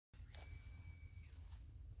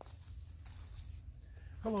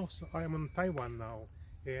Hello, so I am in Taiwan now.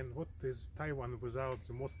 And what is Taiwan without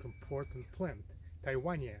the most important plant?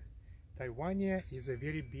 Taiwania. Taiwania is a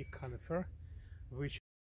very big conifer which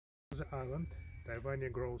is the island.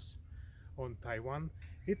 Taiwania grows on Taiwan.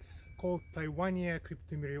 It's called Taiwania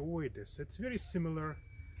cryptomyrioides. It's very similar,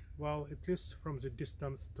 well, at least from the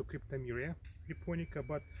distance, to Cryptomeria japonica,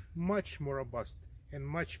 but much more robust and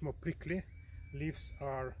much more prickly. Leaves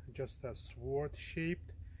are just a sword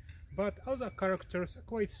shaped, but other characters are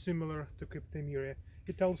quite similar to Cryptomeria.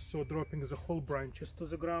 It also dropping the whole branches to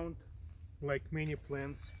the ground, like many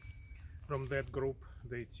plants from that group.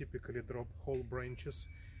 They typically drop whole branches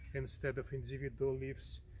instead of individual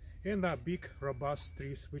leaves, and are big robust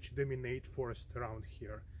trees which dominate forest around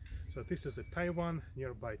here. So this is a Taiwan,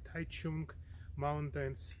 nearby Taichung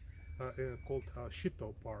mountains, called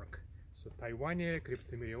Shito Park. So Taiwania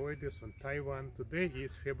cryptomyrioides on Taiwan. Today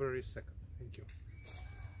is February 2nd. Thank you.